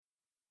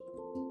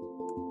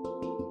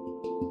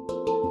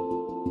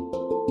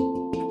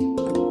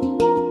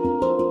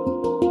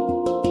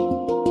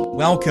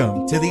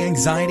Welcome to the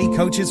Anxiety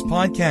Coaches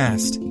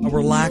Podcast, a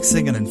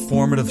relaxing and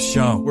informative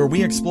show where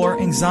we explore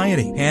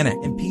anxiety, panic,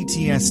 and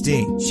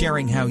PTSD,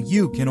 sharing how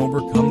you can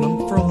overcome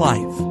them for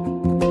life.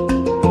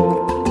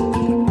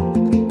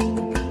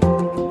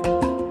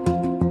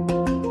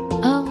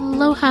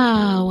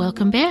 Aloha!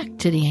 Welcome back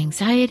to the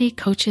Anxiety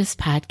Coaches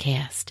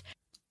Podcast.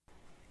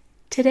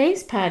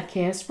 Today's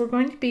podcast, we're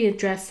going to be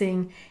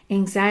addressing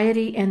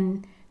anxiety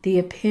and the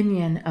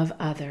opinion of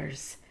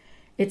others.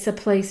 It's a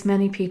place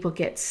many people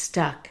get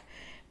stuck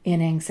in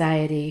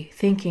anxiety,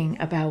 thinking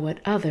about what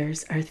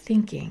others are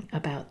thinking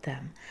about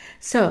them.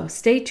 So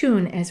stay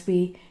tuned as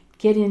we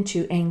get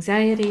into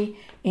anxiety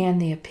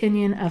and the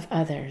opinion of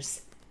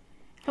others.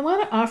 I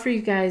want to offer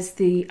you guys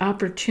the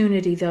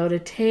opportunity, though, to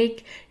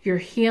take your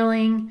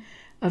healing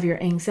of your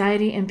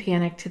anxiety and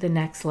panic to the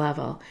next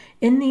level.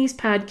 In these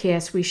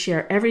podcasts, we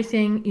share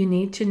everything you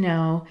need to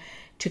know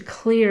to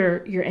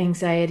clear your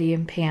anxiety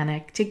and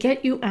panic, to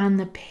get you on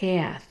the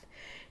path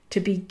to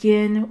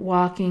begin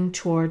walking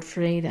toward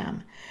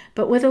freedom.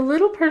 But with a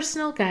little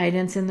personal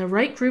guidance and the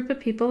right group of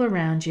people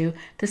around you,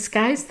 the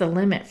sky's the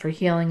limit for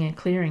healing and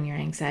clearing your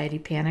anxiety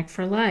panic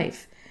for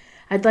life.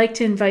 I'd like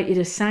to invite you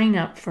to sign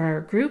up for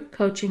our group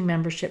coaching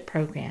membership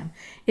program.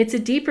 It's a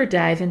deeper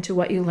dive into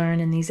what you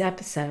learn in these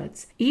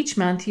episodes. Each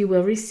month you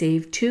will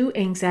receive 2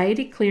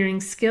 anxiety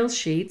clearing skill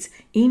sheets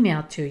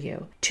emailed to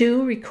you,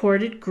 2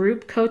 recorded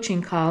group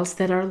coaching calls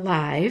that are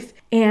live,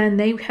 and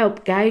they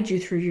help guide you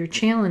through your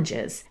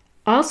challenges.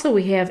 Also,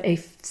 we have a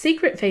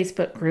secret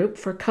Facebook group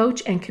for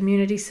coach and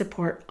community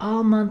support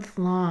all month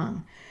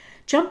long.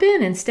 Jump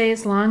in and stay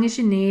as long as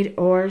you need,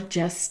 or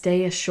just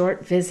stay a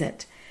short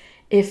visit.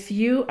 If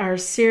you are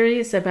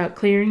serious about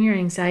clearing your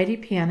anxiety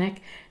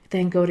panic,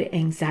 then go to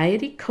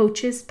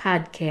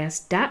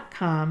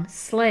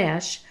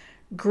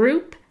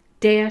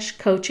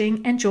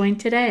anxietycoachespodcast.com/group-coaching and join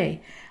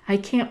today. I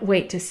can't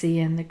wait to see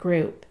you in the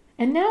group.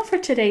 And now for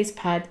today's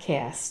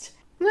podcast.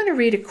 I'm going to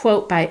read a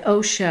quote by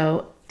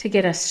Osho to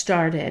get us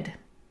started.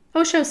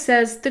 Osho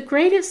says, "The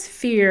greatest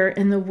fear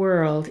in the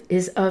world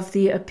is of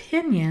the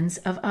opinions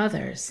of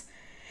others.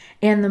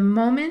 And the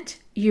moment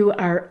you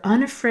are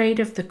unafraid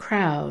of the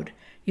crowd,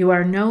 you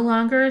are no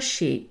longer a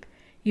sheep,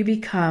 you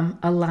become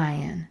a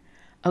lion.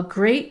 A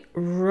great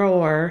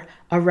roar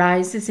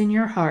arises in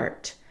your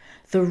heart,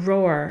 the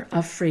roar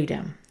of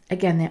freedom."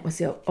 Again, that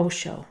was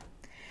Osho.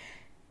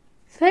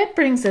 So that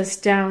brings us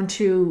down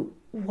to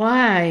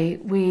why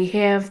we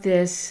have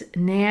this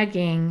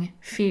nagging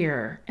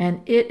fear,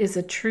 and it is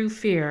a true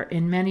fear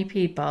in many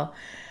people,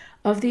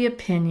 of the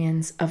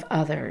opinions of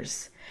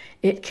others.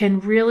 It can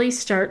really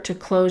start to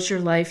close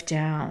your life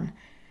down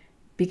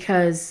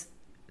because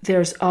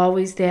there's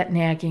always that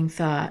nagging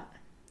thought.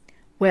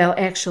 Well,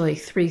 actually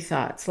 3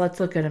 thoughts. Let's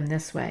look at them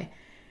this way.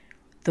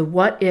 The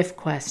what if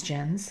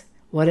questions.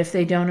 What if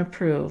they don't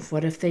approve?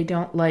 What if they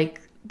don't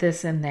like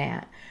this and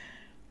that?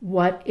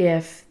 What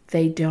if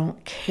they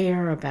don't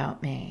care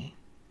about me?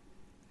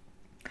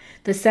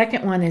 The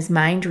second one is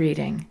mind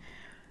reading.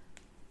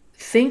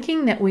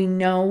 Thinking that we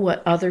know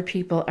what other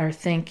people are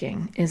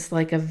thinking is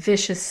like a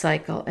vicious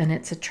cycle, and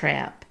it's a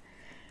trap.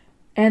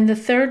 And the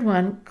third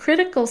one,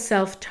 critical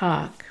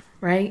self-talk,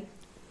 right?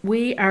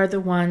 We are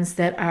the ones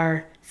that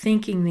are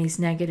thinking these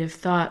negative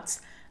thoughts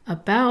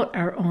about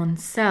our own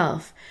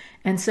self.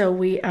 And so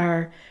we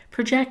are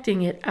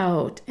projecting it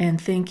out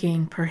and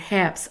thinking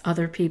perhaps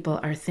other people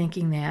are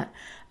thinking that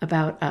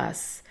about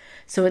us.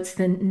 So it's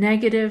the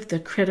negative, the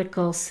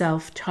critical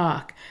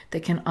self-talk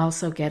that can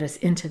also get us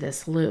into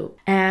this loop.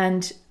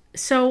 And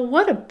so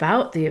what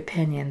about the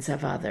opinions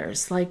of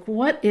others? Like,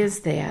 what is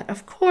that?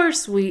 Of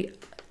course, we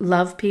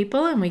love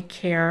people and we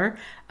care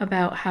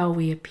about how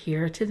we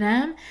appear to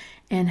them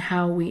and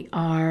how we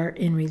are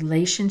in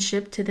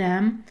relationship to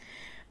them.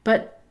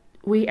 But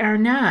we are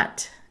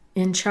not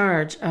in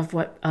charge of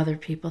what other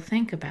people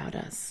think about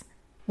us.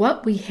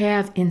 What we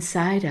have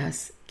inside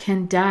us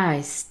can die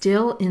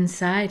still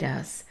inside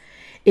us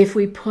if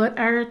we put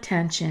our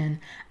attention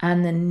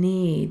on the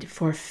need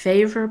for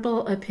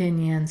favorable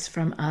opinions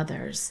from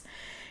others.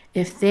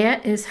 If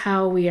that is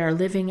how we are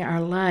living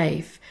our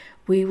life,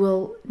 we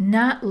will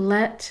not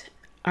let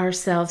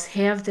ourselves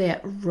have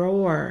that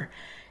roar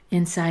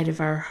inside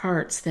of our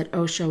hearts that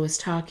Osho was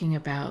talking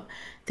about,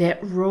 that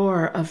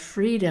roar of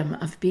freedom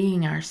of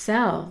being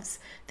ourselves.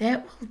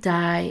 That will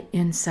die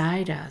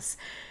inside us.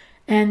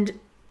 And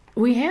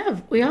we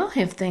all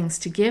have things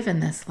to give in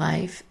this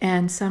life,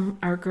 and some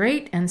are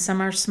great and some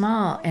are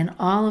small, and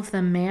all of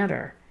them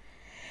matter.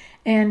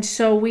 And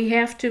so we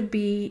have to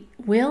be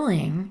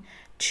willing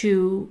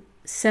to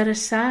set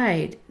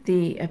aside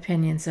the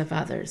opinions of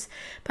others.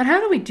 But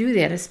how do we do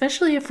that,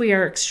 especially if we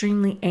are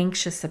extremely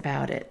anxious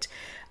about it?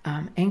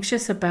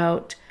 Anxious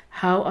about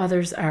how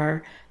others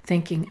are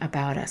thinking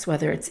about us,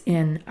 whether it's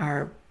in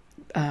our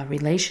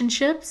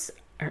relationships,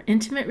 our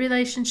intimate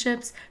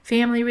relationships,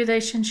 family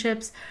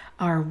relationships,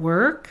 our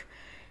work.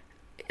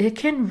 It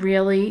can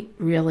really,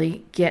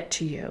 really get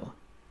to you.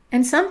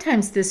 And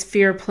sometimes this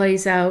fear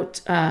plays out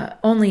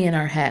only in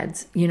our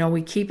heads. You know,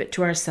 we keep it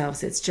to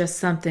ourselves. It's just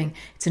something,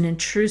 it's an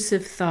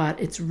intrusive thought.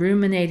 It's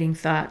ruminating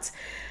thoughts.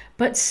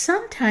 But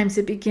sometimes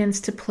it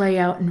begins to play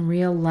out in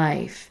real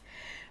life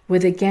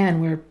with,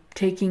 again, we're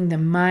taking the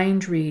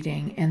mind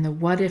reading and the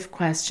what if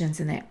questions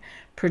and that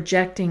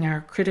projecting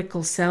our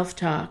critical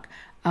self-talk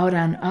out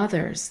on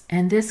others.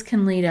 And this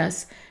can lead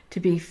us to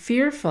be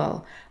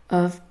fearful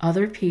of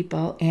other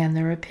people and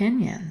their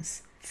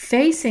opinions.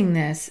 Facing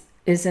this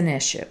is an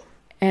issue.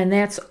 And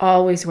that's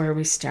always where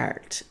we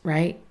start,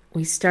 right?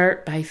 We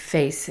start by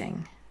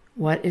facing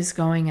what is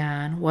going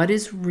on, what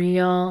is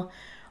real,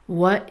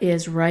 what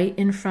is right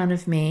in front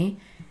of me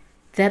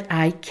that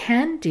I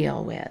can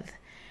deal with.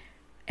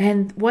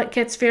 And what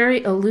gets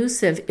very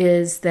elusive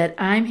is that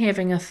I'm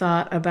having a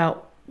thought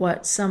about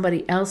what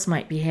somebody else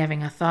might be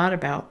having a thought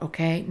about,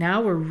 okay?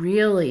 Now we're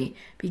really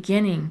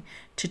beginning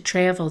to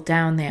travel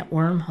down that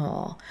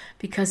wormhole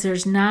because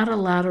there's not a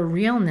lot of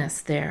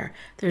realness there.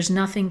 There's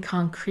nothing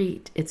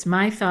concrete. It's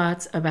my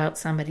thoughts about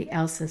somebody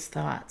else's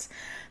thoughts.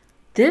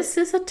 This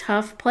is a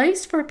tough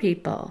place for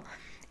people,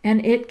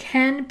 and it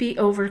can be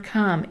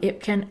overcome. It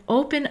can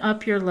open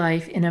up your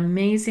life in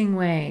amazing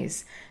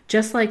ways.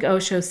 Just like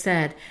Osho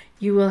said,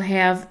 you will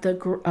have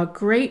a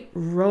great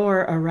roar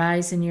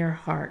arise in your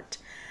heart,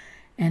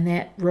 and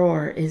that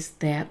roar is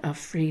that of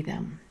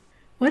freedom.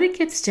 What it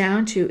gets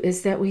down to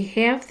is that we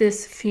have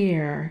this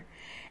fear,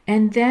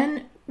 and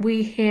then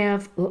we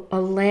have a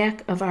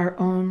lack of our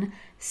own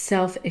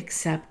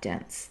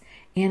self-acceptance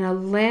and a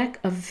lack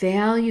of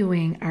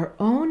valuing our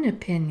own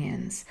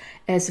opinions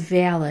as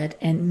valid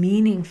and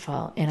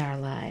meaningful in our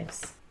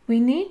lives. We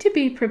need to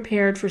be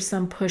prepared for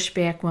some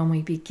pushback when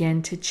we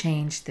begin to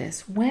change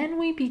this. When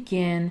we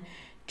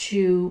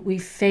we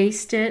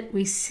faced it,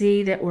 we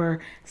see that we're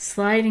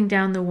sliding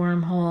down the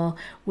wormhole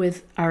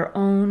with our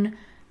own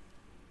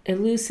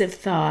elusive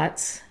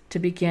thoughts to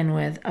begin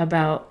with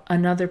about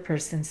another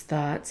person's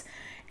thoughts,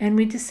 and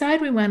we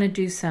decide we want to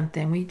do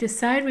something. We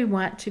decide we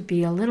want to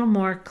be a little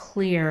more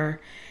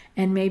clear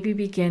and maybe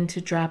begin to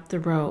drop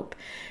the rope.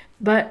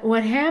 But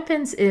what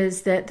happens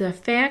is that the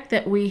fact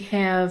that we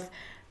have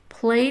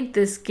played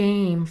this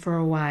game for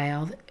a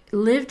while,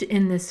 lived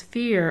in this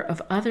fear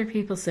of other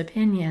people's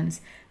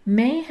opinions,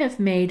 may have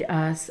made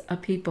us a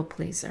people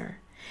pleaser.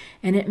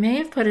 And it may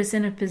have put us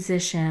in a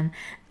position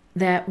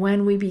that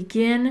when we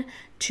begin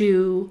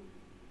to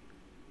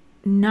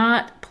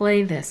not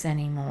play this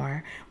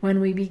anymore, when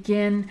we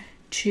begin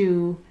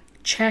to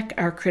check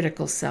our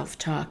critical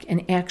self-talk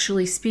and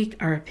actually speak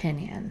our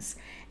opinions,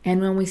 and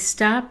when we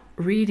stop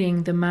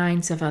reading the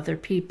minds of other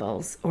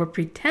people's or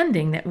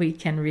pretending that we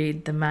can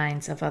read the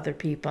minds of other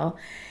people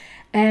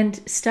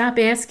and stop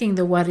asking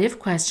the what if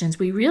questions,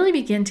 we really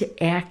begin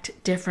to act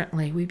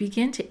differently. We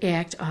begin to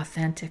act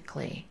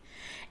authentically.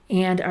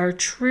 And our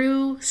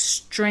true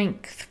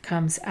strength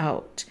comes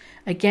out.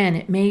 Again,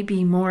 it may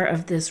be more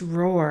of this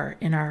roar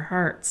in our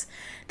hearts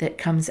that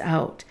comes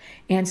out.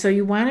 And so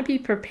you want to be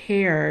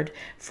prepared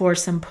for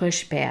some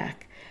pushback.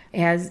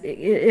 As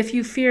if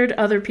you feared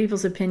other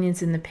people's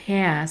opinions in the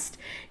past,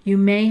 you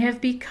may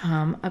have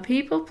become a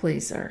people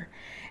pleaser.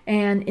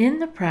 And in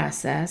the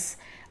process,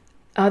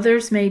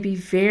 others may be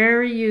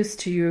very used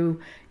to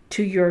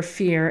your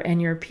fear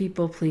and your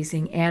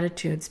people-pleasing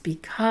attitudes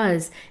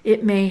because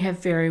it may have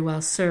very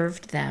well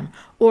served them,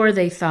 or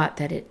they thought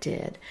that it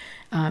did.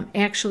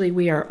 Actually,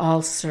 we are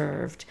all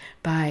served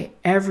by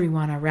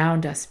everyone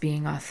around us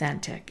being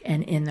authentic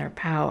and in their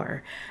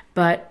power.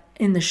 But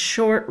in the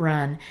short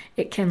run,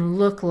 it can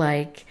look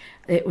like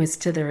it was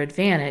to their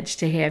advantage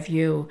to have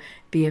you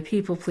be a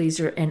people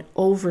pleaser and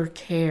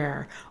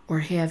overcare or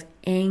have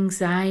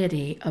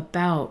anxiety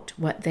about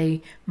what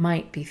they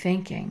might be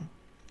thinking.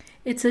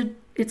 It's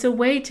a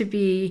way to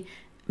be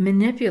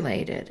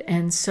manipulated,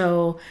 and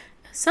so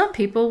some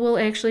people will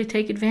actually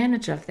take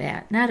advantage of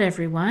that. Not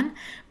everyone,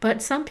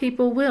 but some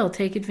people will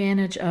take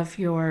advantage of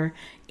your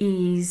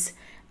ease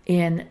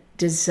in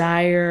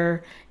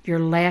desire, your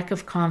lack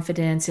of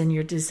confidence, and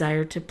your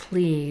desire to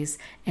please,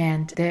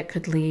 and that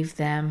could leave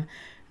them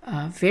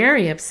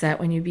very upset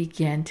when you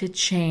begin to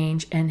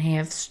change and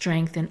have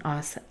strength and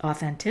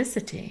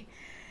authenticity.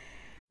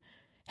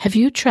 Have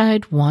you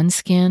tried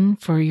OneSkin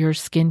for your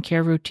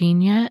skincare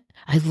routine yet?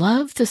 I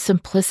love the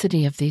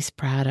simplicity of these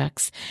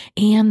products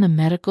and the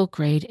medical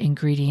grade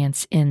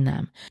ingredients in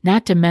them,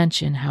 not to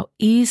mention how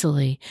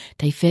easily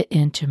they fit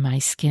into my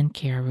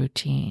skincare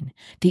routine.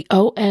 The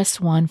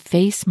OS1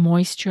 Face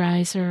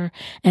Moisturizer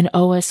and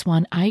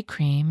OS1 Eye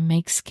Cream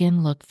make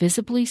skin look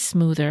visibly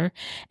smoother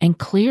and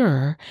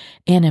clearer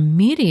and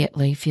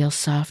immediately feel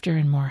softer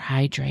and more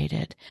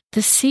hydrated.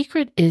 The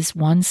secret is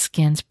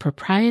OneSkin's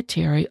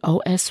proprietary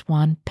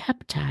OS1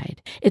 peptide.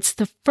 It's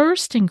the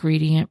first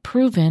ingredient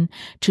proven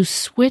to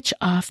switch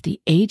off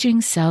the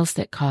aging cells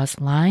that cause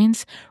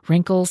lines,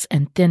 wrinkles,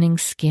 and thinning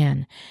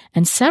skin,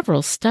 and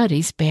several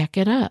studies back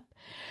it up.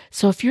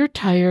 So if you're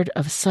tired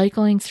of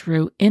cycling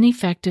through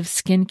ineffective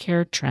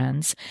skincare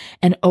trends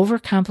and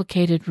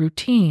overcomplicated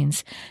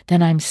routines,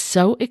 then I'm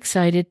so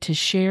excited to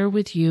share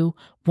with you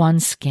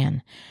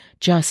OneSkin,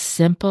 just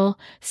simple,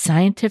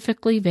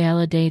 scientifically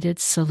validated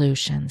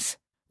solutions.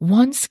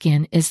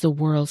 OneSkin is the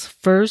world's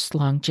first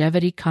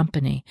longevity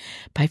company.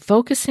 By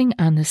focusing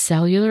on the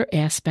cellular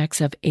aspects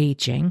of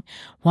aging,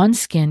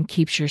 OneSkin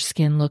keeps your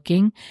skin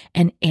looking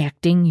and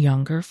acting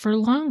younger for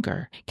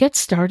longer. Get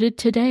started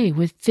today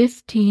with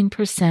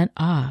 15%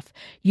 off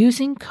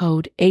using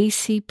code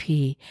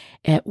ACP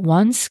at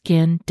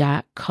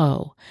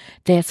oneskin.co.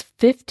 That's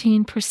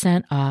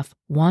 15% off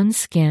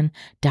oneskin.co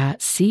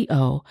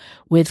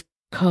with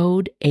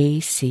code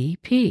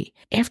ACP.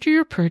 After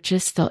your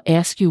purchase, they'll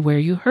ask you where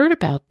you heard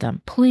about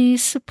them.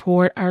 Please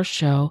support our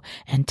show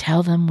and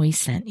tell them we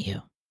sent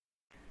you.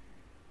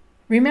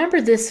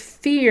 Remember, this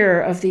fear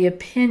of the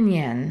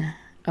opinion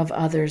of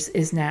others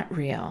is not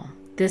real.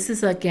 This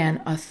is,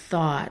 again, a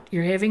thought.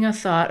 You're having a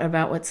thought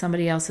about what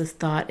somebody else's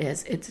thought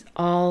is. It's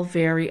all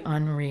very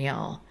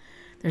unreal.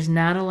 There's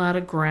not a lot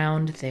of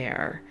ground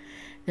there.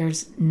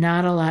 There's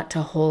not a lot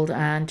to hold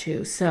on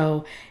to.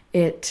 So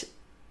it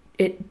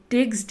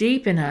digs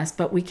deep in us,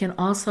 but we can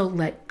also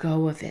let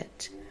go of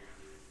it.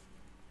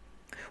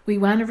 We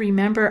want to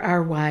remember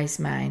our wise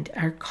mind,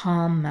 our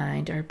calm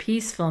mind, our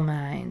peaceful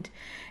mind.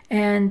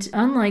 And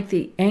unlike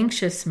the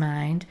anxious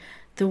mind,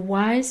 the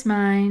wise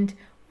mind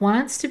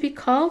wants to be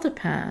called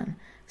upon.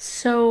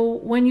 So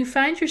when you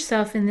find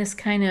yourself in this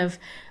kind of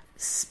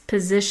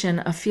position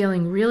of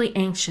feeling really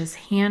anxious,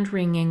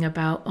 hand-wringing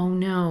about, oh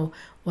no,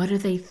 what are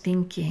they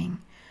thinking?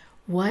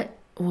 What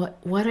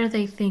are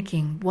they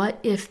thinking? What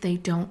if they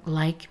don't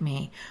like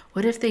me?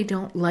 What if they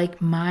don't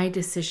like my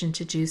decision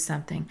to do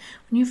something?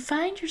 When you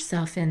find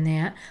yourself in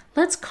that,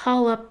 let's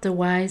call up the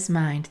wise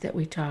mind that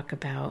we talk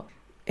about.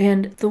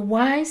 And the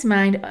wise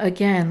mind,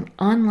 again,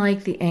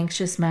 unlike the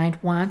anxious mind,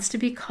 wants to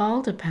be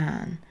called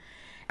upon.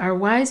 Our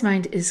wise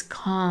mind is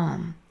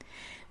calm.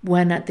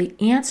 When the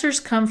answers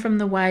come from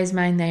the wise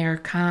mind, they are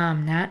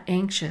calm, not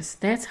anxious.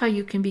 That's how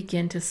you can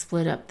begin to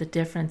split up the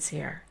difference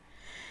here.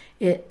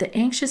 The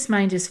anxious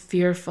mind is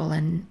fearful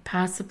and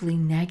possibly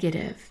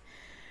negative.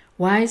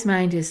 Wise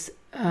mind is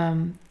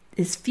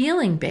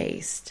feeling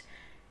based.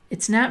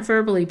 It's not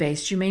verbally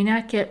based. You may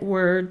not get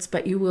words,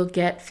 but you will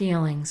get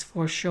feelings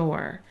for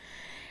sure.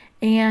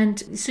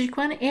 And so you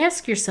want to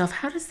ask yourself,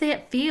 how does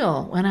that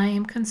feel when I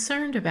am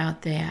concerned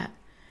about that?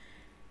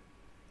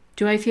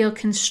 Do I feel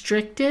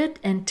constricted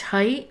and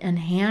tight and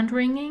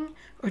hand-wringing,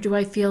 or do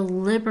I feel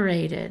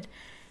liberated?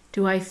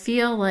 Do I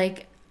feel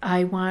like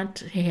I want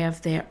to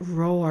have that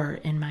roar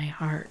in my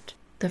heart,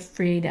 the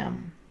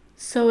freedom?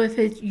 So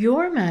if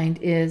your mind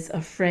is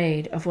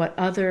afraid of what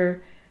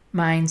other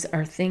minds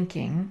are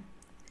thinking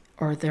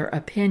or their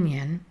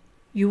opinion,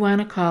 you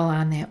want to call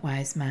on that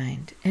wise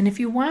mind. And if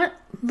you want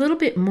a little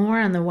bit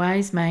more on the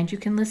wise mind, you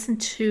can listen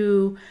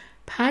to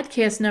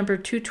podcast number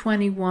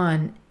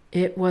 221.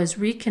 It was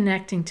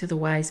Reconnecting to the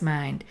Wise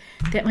Mind.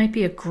 That might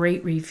be a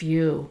great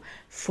review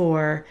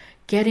for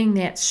getting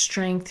that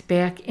strength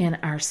back in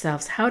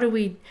ourselves. How do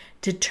we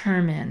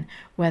determine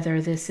whether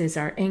this is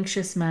our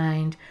anxious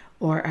mind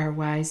or our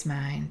wise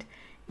mind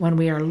when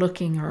we are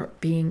looking or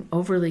being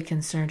overly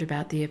concerned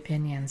about the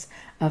opinions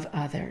of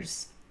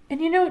others?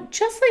 And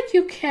just like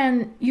you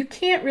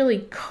can't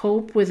really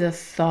cope with a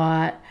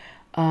thought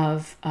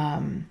of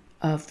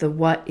the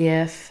what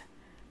if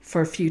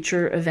for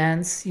future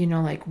events,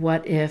 like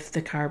what if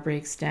the car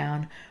breaks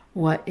down?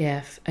 What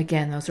if?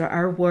 Again, those are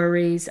our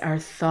worries, our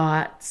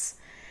thoughts,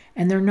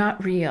 and they're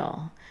not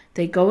real.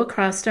 They go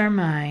across our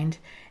mind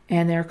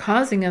and they're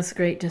causing us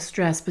great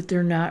distress, but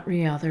they're not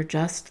real. They're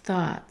just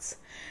thoughts.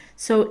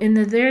 So in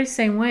the very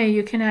same way,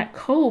 you cannot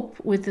cope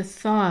with the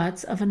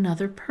thoughts of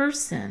another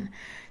person.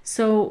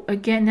 So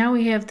again, now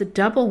we have the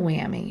double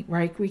whammy,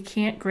 right? We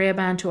can't grab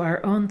onto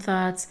our own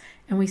thoughts,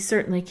 and we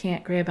certainly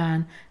can't grab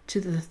on to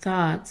the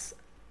thoughts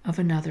of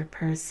another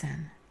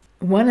person.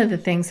 One of the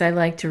things I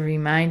like to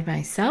remind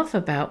myself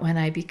about when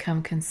I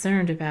become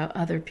concerned about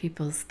other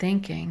people's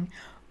thinking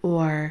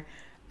or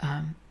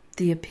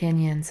the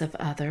opinions of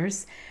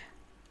others,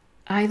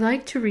 I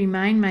like to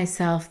remind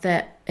myself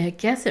that I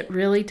guess it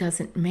really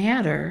doesn't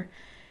matter,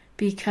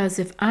 because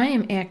if I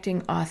am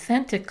acting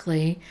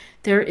authentically,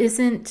 there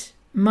isn't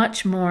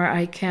much more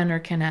I can or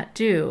cannot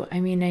do. I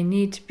mean, I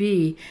need to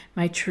be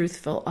my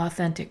truthful,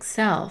 authentic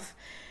self.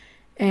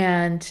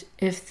 And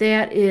if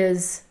that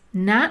is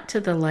not to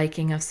the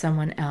liking of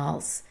someone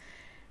else,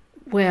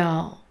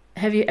 well,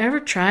 have you ever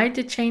tried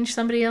to change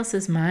somebody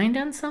else's mind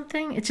on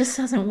something? It just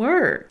doesn't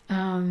work.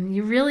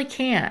 You really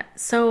can't.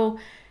 So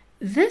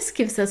this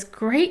gives us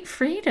great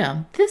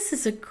freedom. This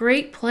is a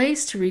great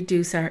place to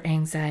reduce our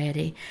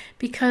anxiety,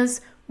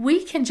 because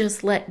we can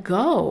just let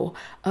go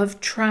of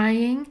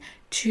trying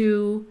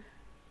to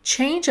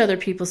change other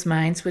people's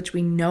minds, which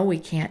we know we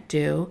can't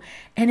do.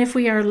 And if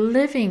we are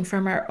living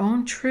from our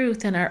own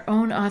truth and our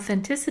own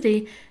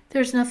authenticity,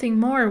 there's nothing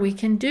more we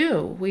can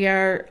do. We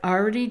are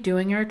already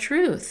doing our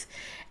truth.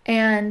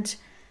 And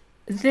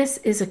this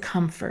is a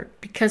comfort,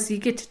 because you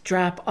get to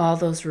drop all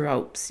those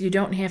ropes. You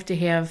don't have to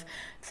have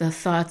the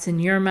thoughts in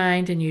your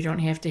mind, and you don't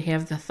have to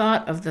have the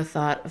thought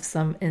of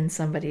some in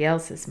somebody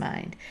else's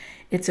mind.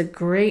 It's a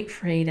great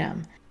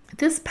freedom.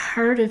 This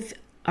part of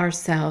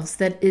ourselves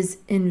that is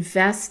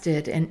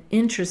invested and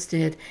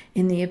interested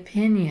in the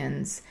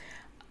opinions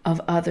of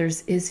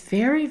others is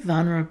very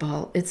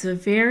vulnerable. It's a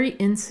very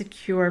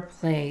insecure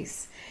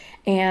place,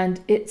 and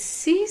it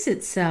sees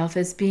itself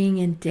as being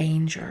in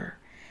danger,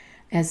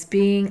 as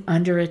being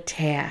under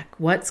attack.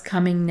 What's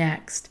coming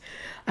next?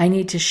 I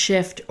need to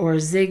shift or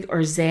zig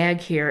or zag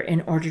here in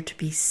order to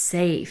be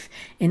safe,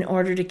 in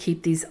order to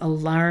keep these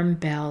alarm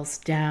bells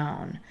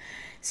down.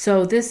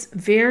 So this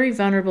very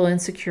vulnerable,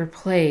 insecure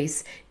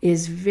place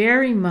is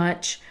very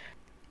much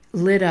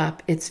lit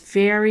up. It's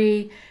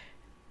very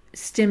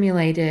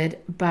stimulated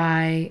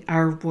by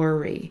our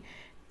worry.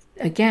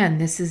 Again,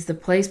 this is the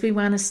place we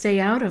want to stay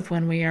out of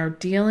when we are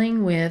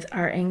dealing with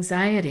our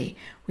anxiety.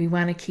 We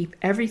want to keep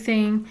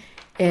everything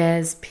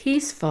as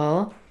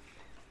peaceful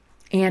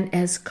and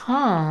as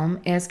calm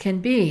as can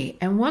be.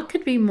 And what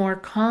could be more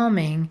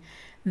calming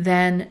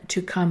than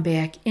to come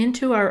back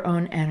into our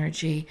own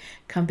energy,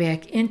 come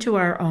back into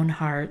our own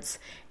hearts,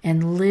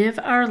 and live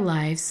our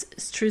lives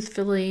as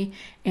truthfully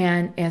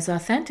and as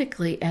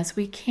authentically as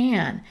we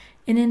can.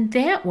 And in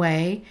that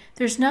way,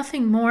 there's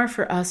nothing more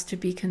for us to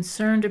be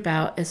concerned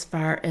about as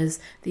far as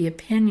the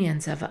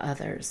opinions of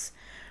others,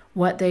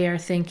 what they are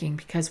thinking,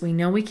 because we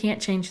know we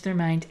can't change their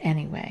mind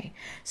anyway.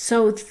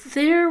 So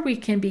there we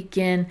can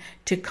begin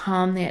to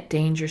calm that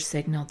danger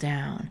signal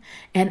down.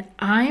 And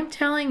I'm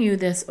telling you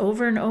this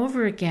over and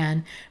over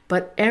again,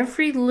 but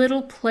every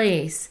little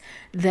place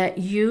that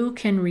you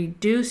can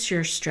reduce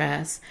your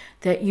stress,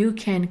 that you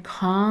can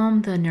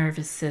calm the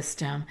nervous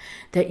system,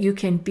 that you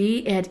can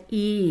be at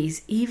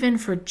ease, even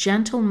for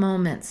gentle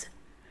moments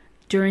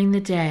during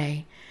the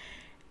day,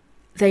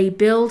 they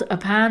build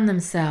upon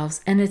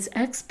themselves, and it's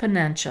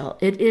exponential.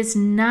 It is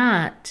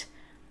not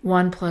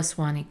 1 +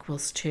 1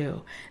 =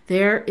 2.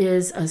 There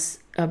is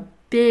a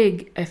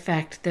big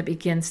effect that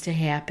begins to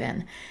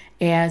happen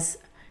as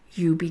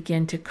you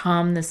begin to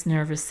calm this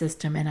nervous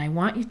system, and I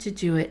want you to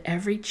do it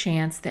every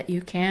chance that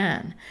you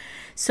can.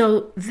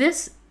 So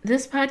this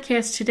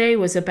podcast today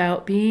was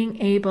about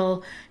being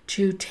able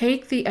to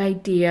take the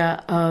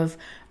idea of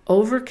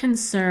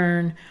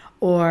overconcern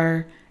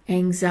or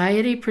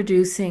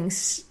anxiety-producing,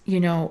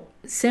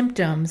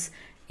 symptoms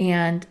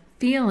and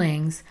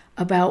feelings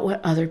about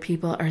what other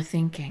people are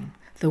thinking.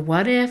 The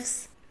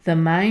what-ifs, the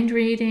mind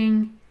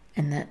reading,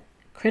 and the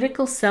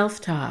critical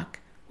self-talk,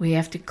 we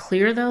have to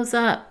clear those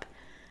up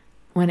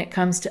when it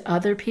comes to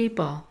other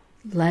people.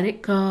 Let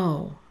it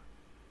go.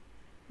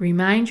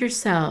 Remind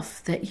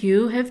yourself that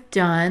you have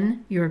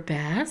done your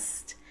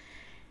best,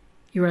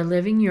 you are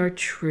living your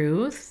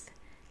truth,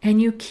 and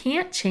you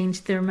can't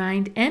change their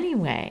mind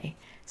anyway.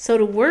 So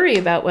to worry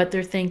about what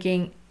they're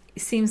thinking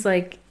seems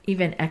like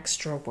even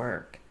extra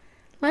work.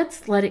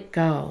 Let's let it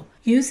go.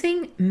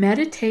 Using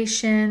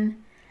meditation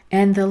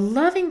and the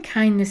loving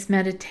kindness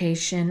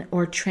meditation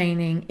or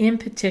training in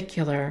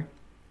particular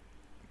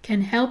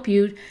can help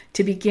you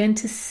to begin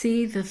to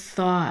see the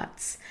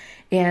thoughts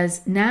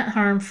as not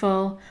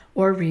harmful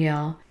or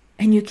real,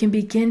 and you can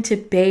begin to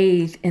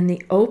bathe in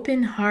the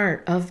open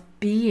heart of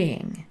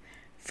being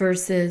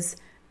versus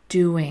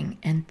doing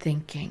and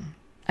thinking.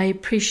 I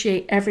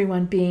appreciate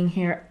everyone being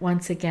here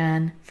once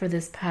again for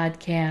this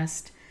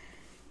podcast.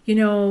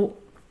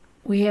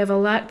 We have a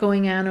lot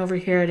going on over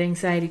here at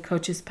Anxiety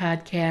Coaches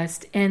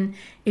Podcast, and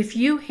if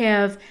you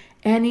have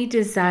any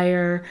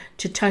desire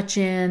to touch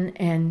in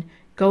and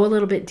go a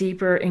little bit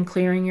deeper in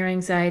clearing your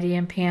anxiety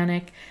and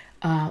panic,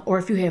 or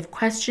if you have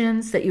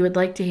questions that you would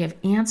like to have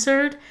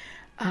answered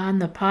on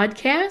the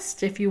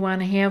podcast, if you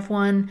want to have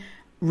one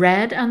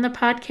read on the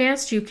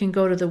podcast, you can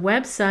go to the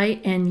website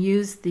and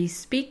use the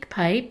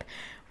SpeakPipe,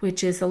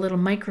 which is a little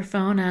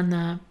microphone on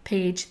the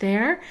page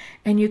there,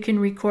 and you can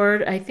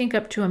record, I think,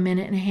 up to 1.5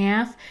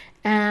 minutes,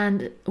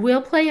 and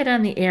we'll play it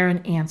on the air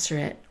and answer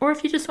it. Or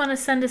if you just want to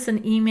send us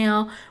an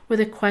email with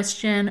a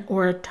question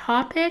or a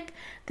topic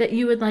that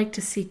you would like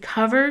to see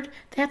covered,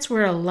 that's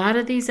where a lot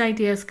of these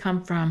ideas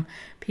come from.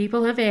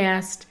 People have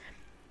asked,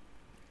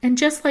 and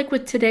just like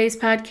with today's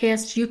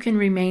podcast, you can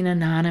remain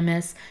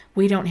anonymous.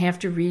 We don't have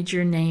to read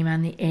your name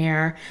on the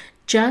air.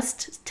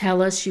 Just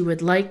tell us you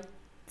would like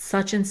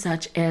such and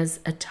such as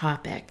a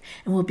topic,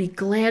 and we'll be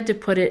glad to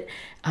put it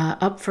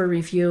up for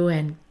review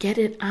and get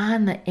it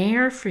on the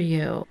air for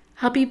you.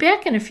 I'll be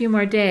back in a few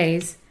more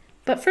days,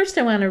 but first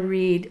I want to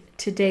read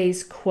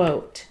today's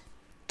quote.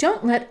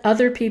 Don't let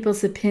other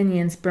people's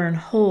opinions burn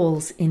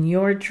holes in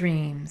your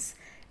dreams.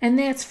 And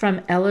that's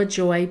from Ella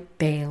Joy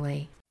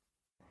Bailey.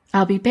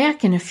 I'll be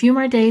back in a few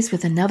more days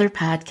with another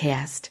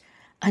podcast.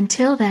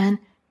 Until then,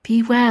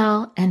 be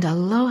well and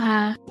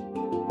aloha.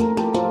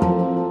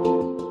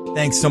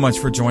 Thanks so much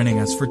for joining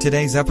us for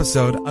today's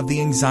episode of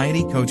the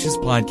Anxiety Coaches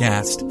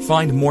Podcast.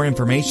 Find more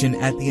information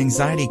at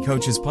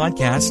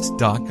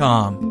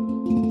theanxietycoachespodcast.com.